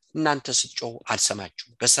እናንተ ስትጮሁ አልሰማችሁ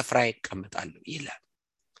በስፍራዬ እቀመጣለሁ ይላል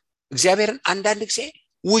እግዚአብሔርን አንዳንድ ጊዜ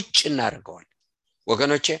ውጭ እናደርገዋል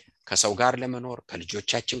ወገኖቼ ከሰው ጋር ለመኖር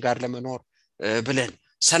ከልጆቻችን ጋር ለመኖር ብለን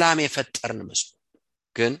ሰላም የፈጠርን መስሎ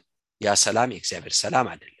ግን ያ ሰላም የእግዚአብሔር ሰላም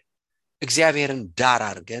አይደለም እግዚአብሔርን ዳር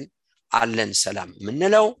አድርገን አለን ሰላም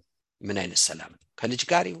ምንለው ምን አይነት ሰላም ነው ከልጅ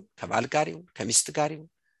ጋር ይሁን ከባል ጋር ይሁን ከሚስት ጋር ይሁን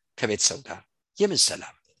ከቤተሰብ ጋር የምን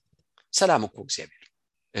ሰላም እኮ እግዚአብሔር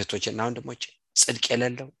እህቶችና ወንድሞቼ ጽድቅ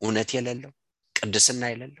የሌለው እውነት የሌለው ቅድስና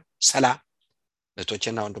የሌለው ሰላም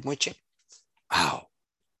እህቶችና ወንድሞቼ አዎ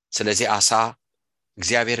ስለዚህ አሳ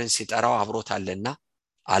እግዚአብሔርን ሲጠራው አብሮታልና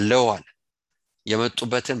አለው አለ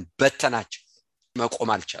የመጡበትን በተናቸው መቆም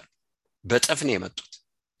አልቻሉ በጥፍ ነው የመጡት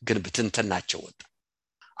ግን ብትንተናቸው ወጣ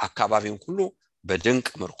አካባቢውን ሁሉ በድንቅ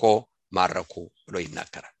ምርኮ ማረኩ ብሎ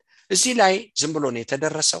ይናገራል እዚህ ላይ ዝም ብሎ ነው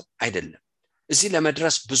የተደረሰው አይደለም። እዚህ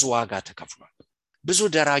ለመድረስ ብዙ ዋጋ ተከፍሏል። ብዙ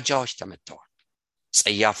ደረጃዎች ተመተዋል።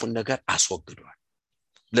 ጸያፉን ነገር አስወግዷል።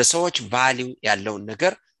 ለሰዎች ቫልዩ ያለውን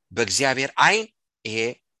ነገር በእግዚአብሔር አይን ይሄ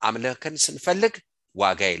አምልከን ስንፈልግ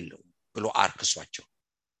ዋጋ የለውም ብሎ አርክሷቸው።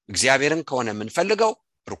 እግዚአብሔርን ከሆነ የምንፈልገው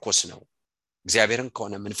ርኩስ ነው፣ እግዚአብሔርን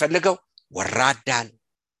ከሆነ የምንፈልገው ወራዳ ነው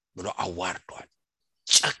ብሎ አዋርዷል፣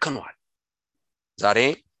 ጨክኗል። ዛሬ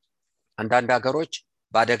አንዳንድ ሀገሮች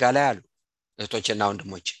በአደጋ ላይ አሉ እህቶችና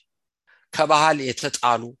ወንድሞች። ከባህል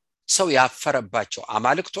የተጣሉ ሰው ያፈረባቸው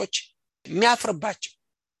አማልክቶች የሚያፍርባቸው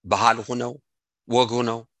ባህል ሆነው ወግ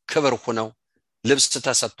ሆነው ክብር ሆነው ልብስ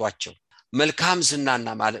ተሰጥቷቸው መልካም ዝናና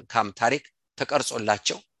መልካም ታሪክ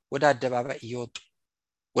ተቀርጾላቸው ወደ አደባባይ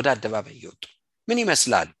እየወጡ ምን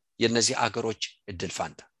ይመስላል የነዚህ አገሮች እድል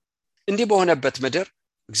ፋንታ? እንዲህ በሆነበት ምድር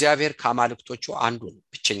እግዚአብሔር ከአማልክቶቹ አንዱ ነው፣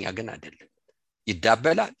 ብቸኛ ግን አይደለም።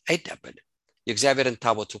 ይዳበላል አይዳበልም። የእግዚአብሔርን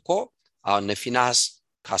ታቦት እኮ አሁን ፊናስ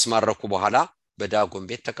ካስማረኩ በኋላ በዳጎን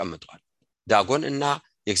ቤት ተቀምጧል። ዳጎን እና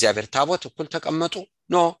የእግዚአብሔር ታቦት እኩል ተቀመጡ?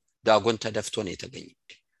 ኖ፣ ዳጎን ተደፍቶ ነው የተገኘው።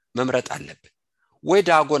 መምረጥ አለበት ወይ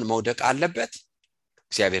ዳጎን መውደቅ አለበት፣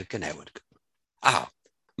 እግዚአብሔር ግን አይወድቅም።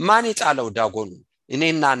 ማን ይጣለው ዳጎኑ?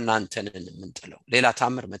 እኔና እናንተንን የምንጥለው። ሌላ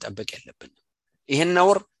ታምር መጠበቅ የለብንም። ይሄን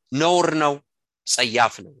ነውር ነው፣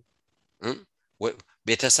 ጸያፍ ነው።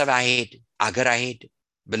 ቤተሰብ አይሄድ አገር አይሄድ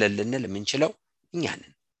ብለን ልንል የምንችለው እኛ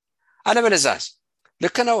ነን። አለበለዚያስ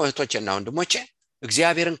ልክ ነው እህቶችና ወንድሞቼ፣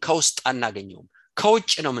 እግዚአብሔርን ከውስጥ አናገኘውም፣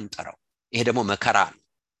 ከውጭ ነው የምንጠራው። ይሄ ደግሞ መከራ ነው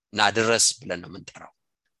እና ድረስ ብለን ነው የምንጠራው።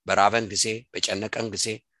 በራበን ጊዜ፣ በጨነቀን ጊዜ፣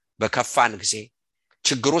 በከፋን ጊዜ፣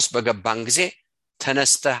 ችግር ውስጥ በገባን ጊዜ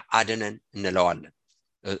ተነስተህ አድነን እንለዋለን።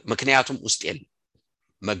 ምክንያቱም ውስጥ የለም፣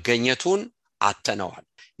 መገኘቱን አተነዋል።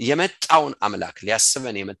 የመጣውን አምላክ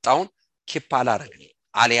ሊያስበን የመጣውን ኪፕ አላረግን፣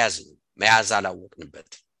 አልያዝንም፣ መያዝ አላወቅንበት።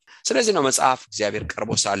 ስለዚህ ነው መጽሐፍ እግዚአብሔር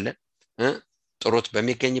ቀርቦ ሳለ ጥሩት፣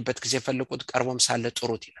 በሚገኝበት ጊዜ ፈልጉት፣ ቀርቦም ሳለ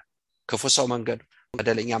ጥሩት ይላል። ክፉ ሰው መንገዱ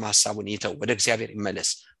በደለኛ ሐሳቡን ይተው፣ ወደ እግዚአብሔር ይመለስ፣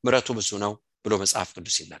 ምሕረቱ ብዙ ነው ብሎ መጽሐፍ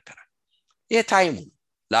ቅዱስ ይናገራል። ይሄ ታይሙ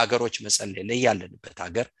ለአገሮች መጸለይ፣ ለያለንበት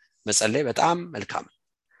ሀገር መጸለይ በጣም መልካም ነው።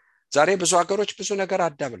 ዛሬ ብዙ ሀገሮች ብዙ ነገር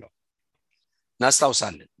አዳብለው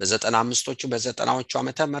እናስታውሳለን። በ95ዎቹ በ90ዎቹ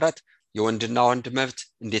ዓመተ ምህረት የወንድና ወንድ መብት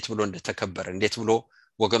እንዴት ብሎ እንደተከበረ፣ እንዴት ብሎ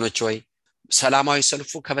ወገኖች ወይ ሰላማዊ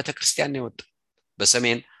ሰልፉ ከቤተክርስቲያን ነው የወጣው።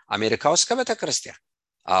 በሰሜን አሜሪካ ውስጥ ከቤተክርስቲያን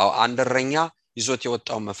አንድ እረኛ ይዞት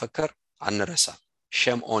የወጣው መፈክር አንረሳ፣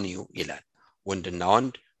 ሼም ኦን ዩ ይላል። ወንድና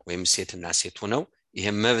ወንድ ወይም ሴትና ሴት ሆነው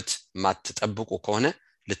ይሄን መብት ማትጠብቁ ከሆነ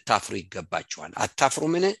ልታፍሩ ይገባችኋል። አታፍሩ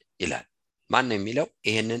ምን ይላል? ማን ነው የሚለው?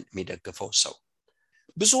 ይሄንን የሚደግፈው ሰው።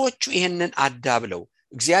 ብዙዎቹ ይሄንን አዳብለው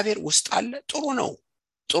እግዚአብሔር ውስጥ አለ፣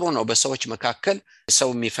 ጥሩ ነው በሰዎች መካከል ሰው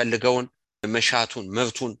የሚፈልገውን መሻቱን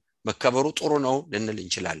መብቱን መከበሩ ጥሩ ነው ልንል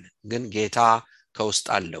እንችላለን። ግን ጌታ ከውስጥ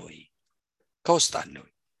አለ ወይ? ከውስጥ አለ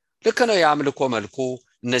ወይ? ልክ ነው የአምልኮ መልኩ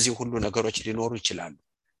እነዚህ ሁሉ ነገሮች ሊኖሩ ይችላሉ።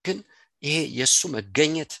 ግን ይሄ የሱ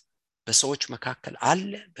መገኘት በሰዎች መካከል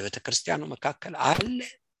አለ፣ በቤተክርስቲያኑ መካከል አለ፣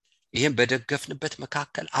 ይሄን በደገፍንበት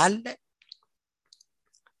መካከል አለ።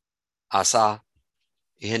 አሳ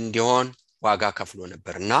ይሄን እንዲሆን ዋጋ ከፍሎ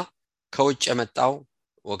ነበርና ከውጭ የመጣው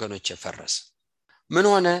ወገኖች የፈረሰ ምን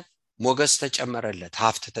ሆነ? ሞገስ ተጨመረለት፣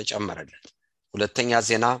 ሀብት ተጨመረለት። ሁለተኛ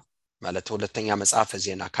ዜና ማለት ሁለተኛ መጽሐፈ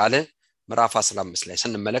ዜና ካለ ምዕራፍ 15 ላይ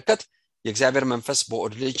ስንመለከት የእግዚአብሔር መንፈስ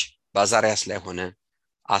በኦድ ልጅ በአዛርያስ ላይ ሆነ።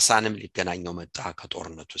 አሳንም ሊገናኘው መጣ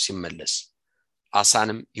ከጦርነቱ ሲመለስ።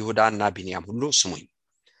 አሳንም ይሁዳና ቢንያም ሁሉ ስሙኝ፣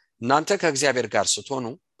 እናንተ ከእግዚአብሔር ጋር ስትሆኑ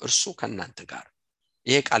እርሱ ከእናንተ ጋር።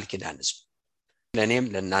 ይሄ ቃል ኪዳን ሕዝብ ለእኔም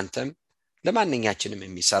ለእናንተም ለማንኛችንም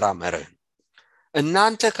የሚሰራ መርህ ነው።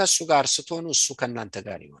 እናንተ ከእሱ ጋር ስትሆኑ እሱ ከእናንተ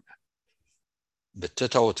ጋር ይሆናል።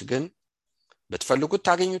 ብትተውት ግን ብትፈልጉት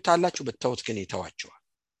ታገኙታላችሁ፣ ብትተውት ግን ይተዋቸዋል።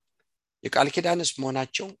 የቃል ኪዳን ሕዝብ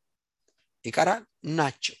መሆናቸው ይቀራል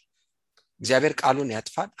ናቸው። እግዚአብሔር ቃሉን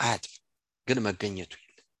ያጥፋል አያጥፍ፣ ግን መገኘቱ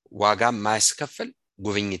የለም። ዋጋም ማያስከፍል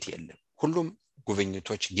ጉብኝት የለም። ሁሉም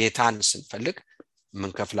ጉብኝቶች ጌታን ስንፈልግ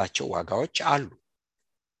የምንከፍላቸው ዋጋዎች አሉ።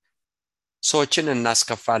 ሰዎችን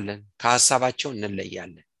እናስከፋለን፣ ከሐሳባቸው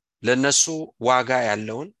እንለያለን። ለነሱ ዋጋ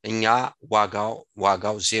ያለውን እኛ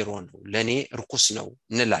ዋጋው ዜሮ ነው፣ ለኔ ርኩስ ነው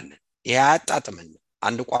እንላለን። ይሄ አያጣጥመን፣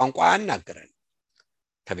 አንድ ቋንቋ አናገረን።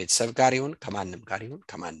 ከቤተሰብ ጋር ይሁን ከማንም ጋር ይሁን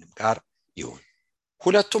ከማንም ጋር ይሁን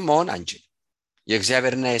ሁለቱም መሆን አንችልም።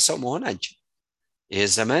 የእግዚአብሔርና የሰው መሆን አንችልም። ይሄ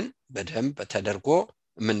ዘመን በደንብ ተደርጎ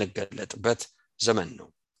የምንገለጥበት ዘመን ነው።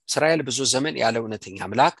 እስራኤል ብዙ ዘመን ያለ እውነተኛ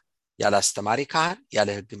አምላክ፣ ያለ አስተማሪ ካህን፣ ያለ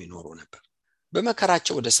ሕግም ይኖሩ ነበር።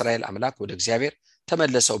 በመከራቸው ወደ እስራኤል አምላክ ወደ እግዚአብሔር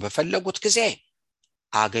ተመለሰው በፈለጉት ጊዜ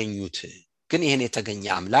አገኙት። ግን ይሄን የተገኘ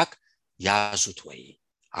አምላክ ያዙት ወይ?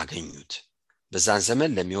 አገኙት። በዛን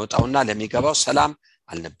ዘመን ለሚወጣውና ለሚገባው ሰላም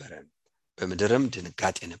አልነበረም። በምድርም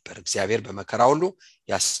ድንጋጤ ነበር። እግዚአብሔር በመከራ ሁሉ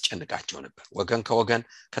ያስጨንቃቸው ነበር። ወገን ከወገን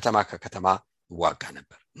ከተማ ከከተማ ይዋጋ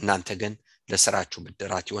ነበር። እናንተ ግን ለሥራችሁ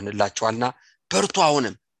ብድራት ይሆንላችኋልና በርቱ፣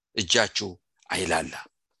 አሁንም እጃችሁ አይላላ።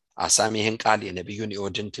 አሳም ይህን ቃል የነቢዩን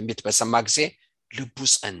የኦድን ትንቢት በሰማ ጊዜ ልቡ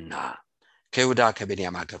ጸና። ከይሁዳ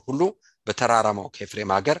ከቤንያም ሀገር ሁሉ በተራራማው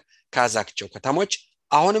ከኤፍሬም ሀገር ከያዛቸው ከተሞች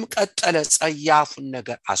አሁንም ቀጠለ፣ ጸያፉን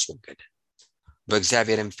ነገር አስወገደ።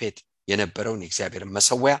 በእግዚአብሔርም ፊት የነበረውን የእግዚአብሔርን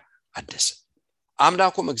መሠዊያ አደሰ።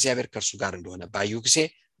 አምላኩም እግዚአብሔር ከእርሱ ጋር እንደሆነ ባዩ ጊዜ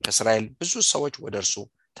ከእስራኤል ብዙ ሰዎች ወደ እርሱ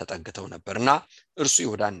ተጠግተው ነበርና እርሱ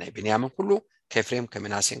ይሁዳና የቤንያምን ሁሉ ከኤፍሬም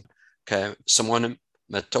ከምናሴም ከስምዖንም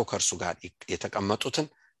መጥተው ከእርሱ ጋር የተቀመጡትን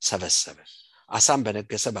ሰበሰበ። አሳም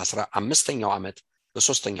በነገሰ በ15ኛው ዓመት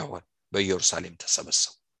በ3ኛው ወር በኢየሩሳሌም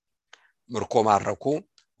ተሰበሰቡ። ምርኮ ማረኩ።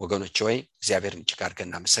 ወገኖች ሆይ እግዚአብሔርን እጅግ አድርገን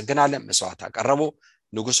እናመሰግናለን። መስዋዕት አቀረቡ።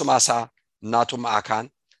 ንጉሡም አሳ እናቱ ማዕካ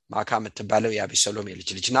የምትባለው የአቢሰሎም የልጅ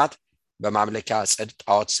ልጅ ናት፣ በማምለኪያ ዐፀድ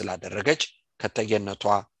ጣዖት ስላደረገች ከተገነቷ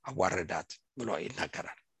አዋረዳት ብሎ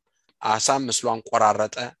ይናገራል። አሳም ምስሏን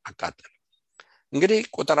ቆራረጠ፣ አቃጠለ። እንግዲህ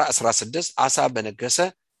ቁጥር 16 አሳ በነገሰ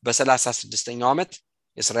በ36ኛው ዓመት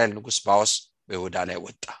የእስራኤል ንጉሥ ባኦስ በይሁዳ ላይ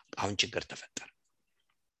ወጣ። አሁን ችግር ተፈጠረ።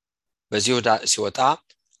 በዚህ ይሁዳ ሲወጣ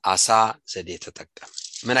አሳ ዘዴ ተጠቀመ።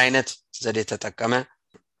 ምን አይነት ዘዴ ተጠቀመ?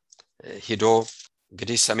 ሂዶ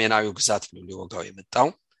እንግዲህ ሰሜናዊው ግዛት ነው ሊወጋው የመጣው።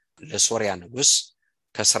 ለሶሪያ ንጉሥ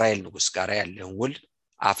ከእስራኤል ንጉሥ ጋር ያለውን ውል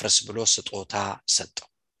አፍርስ ብሎ ስጦታ ሰጠው።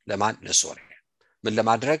 ለማን? ለሶሪያ። ምን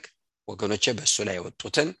ለማድረግ? ወገኖቼ በእሱ ላይ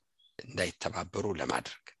የወጡትን እንዳይተባበሩ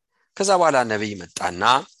ለማድረግ። ከዛ በኋላ ነቢይ መጣና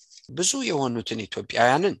ብዙ የሆኑትን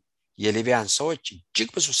ኢትዮጵያውያንን የሊቢያን ሰዎች እጅግ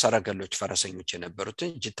ብዙ ሰረገሎች ፈረሰኞች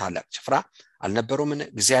የነበሩትን እጅግ ታላቅ ጭፍራ አልነበሩምን?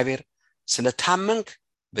 እግዚአብሔር ስለታመንክ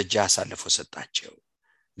በእጅ አሳልፎ ሰጣቸው።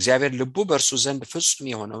 እግዚአብሔር ልቡ በእርሱ ዘንድ ፍጹም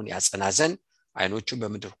የሆነውን ያጸና ዘንድ ዓይኖቹ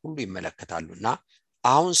በምድር ሁሉ ይመለከታሉና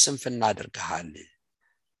አሁን ስንፍና አድርገሃል።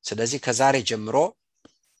 ስለዚህ ከዛሬ ጀምሮ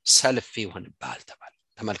ሰልፍ ይሆንብሃል ተባለ።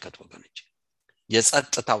 ተመልከቱ ወገኖች፣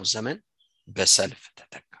 የጸጥታው ዘመን በሰልፍ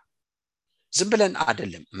ተተካ። ዝም ብለን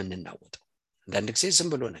አይደለም የምንናወጠው። አንዳንድ ጊዜ ዝም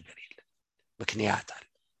ብሎ ነገር የለም፣ ምክንያት አለ።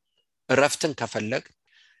 እረፍትን ከፈለግ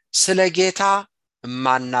ስለ ጌታ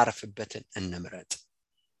ማናርፍበትን እንምረጥ።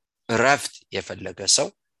 እረፍት የፈለገ ሰው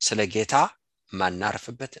ስለ ጌታ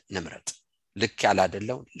ማናርፍበት እንምረጥ። ልክ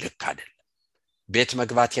ያላደለው ልክ አይደለም፣ ቤት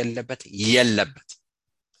መግባት የለበት።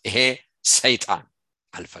 ይሄ ሰይጣን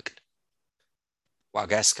አልፈቅድም።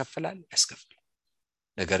 ዋጋ ያስከፍላል።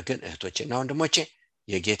 ነገር ግን እህቶቼና ወንድሞቼ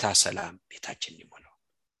የጌታ ሰላም ቤታችን ይሞላል።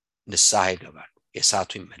 ንስሐ ይገባሉ፣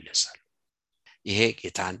 የሳቱ ይመለሳሉ። ይሄ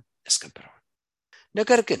ጌታን ያስከብረዋል።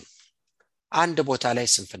 ነገር ግን አንድ ቦታ ላይ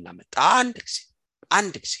ስንፍና መጣ።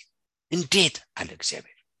 አንድ ጊዜ እንዴት አለ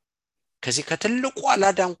እግዚአብሔር፣ ከዚህ ከትልቁ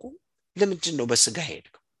አላዳንኩ፣ ለምንድን ነው በስጋ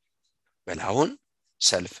ሄድከው? በላሁን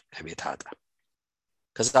ሰልፍ ከቤት አጣ።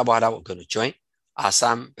 ከዛ በኋላ ወገኖች ሆይ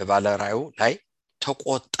አሳም በባለራዩ ላይ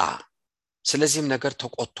ተቆጣ። ስለዚህም ነገር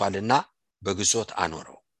ተቆጥቷልና በግዞት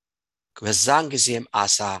አኖረው። በዛን ጊዜም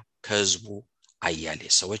አሳ ከህዝቡ አያሌ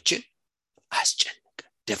ሰዎችን አስጨነቀ፣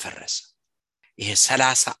 ደፈረሰ። ይሄ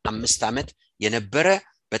 35 ዓመት የነበረ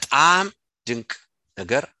በጣም ድንቅ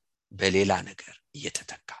ነገር በሌላ ነገር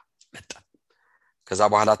እየተተካ መጣ። ከዛ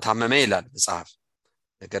በኋላ ታመመ ይላል መጽሐፍ።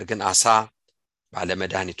 ነገር ግን አሳ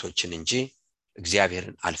ባለመድኃኒቶችን እንጂ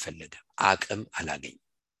እግዚአብሔርን አልፈለገም፣ አቅም አላገኘም።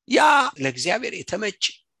 ያ ለእግዚአብሔር የተመቸ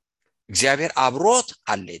እግዚአብሔር አብሮት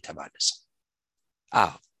አለ የተባለ ሰው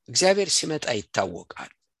እግዚአብሔር ሲመጣ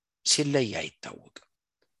ይታወቃል፣ ሲለይ አይታወቅም።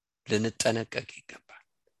 ልንጠነቀቅ ይገባል።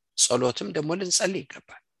 ጸሎትም ደግሞ ልንጸልይ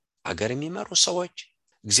ይገባል። አገር የሚመሩ ሰዎች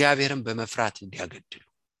እግዚአብሔርን በመፍራት እንዲያገድሉ፣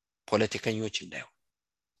 ፖለቲከኞች እንዳይሆኑ።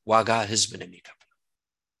 ዋጋ ህዝብ ነው የሚከፍለው፣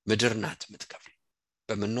 ምድር ናት የምትከፍለው።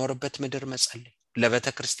 በምንኖርበት ምድር መጸለይ፣ ለቤተ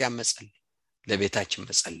ክርስቲያን መጸለይ፣ ለቤታችን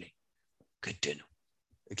መጸለይ ግድ ነው።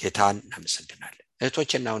 ጌታን እናመሰግናለን።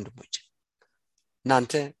 እህቶችና ወንድሞች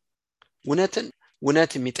እናንተ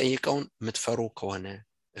እውነት የሚጠይቀውን የምትፈሩ ከሆነ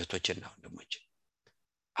እህቶችና ወንድሞች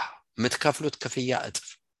የምትከፍሉት ክፍያ እጥፍ።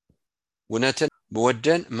 እውነትን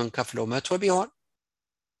በወደን የምንከፍለው 100 ቢሆን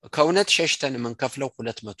ከእውነት ሸሽተን የምንከፍለው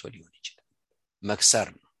 200 ሊሆን ይችላል። መክሰር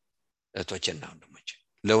ነው። እህቶችና ወንድሞች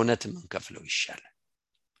ለእውነት የምንከፍለው ይሻላል።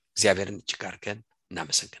 እግዚአብሔርን እጅግ አድርገን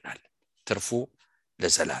እናመሰግናለን። ትርፉ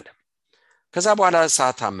ለዘላለም። ከዛ በኋላ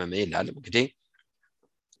ታመመ ይላል። እንግዲህ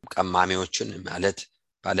ቀማሚዎችን ማለት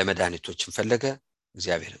ባለመድኃኒቶችን ፈለገ፣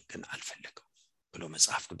 እግዚአብሔርን ግን አልፈለገው ብሎ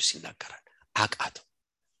መጽሐፍ ቅዱስ ይናገራል። አቃተው።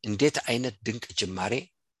 እንዴት አይነት ድንቅ ጅማሬ!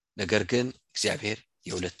 ነገር ግን እግዚአብሔር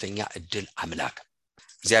የሁለተኛ እድል አምላክ።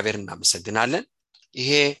 እግዚአብሔርን እናመሰግናለን።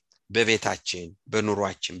 ይሄ በቤታችን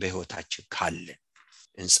በኑሯችን በህይወታችን ካለ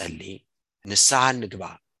እንጸልይ፣ ንስሐ እንግባ።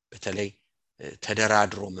 በተለይ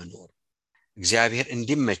ተደራድሮ መኖር እግዚአብሔር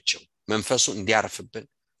እንዲመቸው መንፈሱ እንዲያርፍብን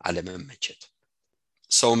አለመመቸት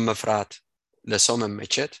ሰው መፍራት ለሰው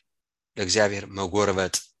መመቸት ለእግዚአብሔር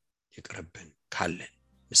መጎርበጥ ይቅርብን ካለን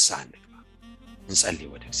ንስሐ እንግባ እንጸልይ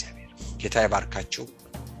ወደ እግዚአብሔር ጌታ ይባርካችሁ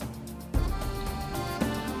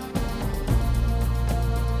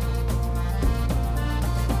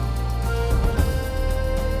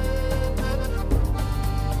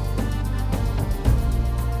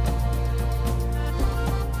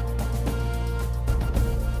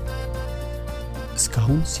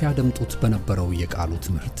እስካሁን ሲያደምጡት በነበረው የቃሉ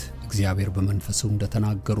ትምህርት እግዚአብሔር በመንፈሱ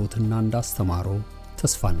እንደተናገሩትና እንዳስተማረው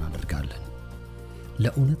ተስፋ እናደርጋለን።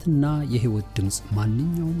 ለእውነትና የሕይወት ድምጽ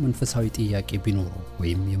ማንኛውም መንፈሳዊ ጥያቄ ቢኖሩ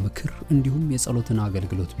ወይም የምክር እንዲሁም የጸሎትን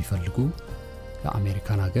አገልግሎት ቢፈልጉ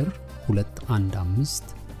ለአሜሪካን ሀገር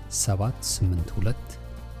 215 782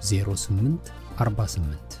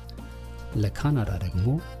 0848 ለካናዳ ደግሞ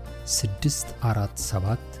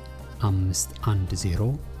 647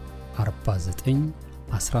 510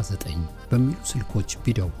 4919 በሚሉ ስልኮች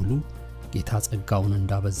ቢደውሉ ጌታ ጸጋውን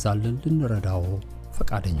እንዳበዛልን ልንረዳው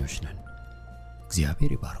ፈቃደኞች ነን።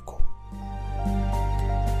 እግዚአብሔር ይባርኮ።